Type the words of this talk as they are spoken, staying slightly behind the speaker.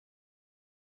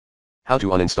How to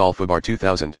uninstall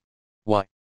foobar2000. Why?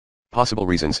 Possible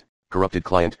reasons: corrupted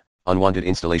client, unwanted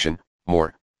installation,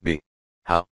 more. B.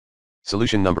 How?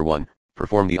 Solution number 1,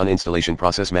 perform the uninstallation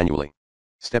process manually.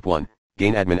 Step 1,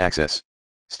 gain admin access.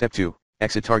 Step 2,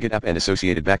 exit target app and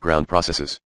associated background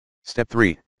processes. Step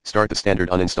 3, start the standard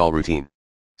uninstall routine.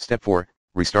 Step 4,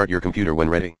 restart your computer when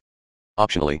ready.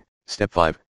 Optionally, Step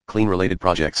 5, clean related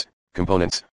projects,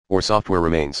 components, or software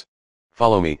remains.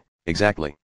 Follow me,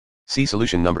 exactly. See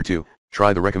solution number 2,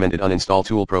 try the recommended uninstall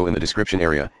tool pro in the description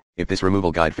area, if this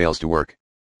removal guide fails to work.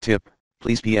 Tip,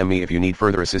 please PM me if you need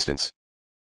further assistance.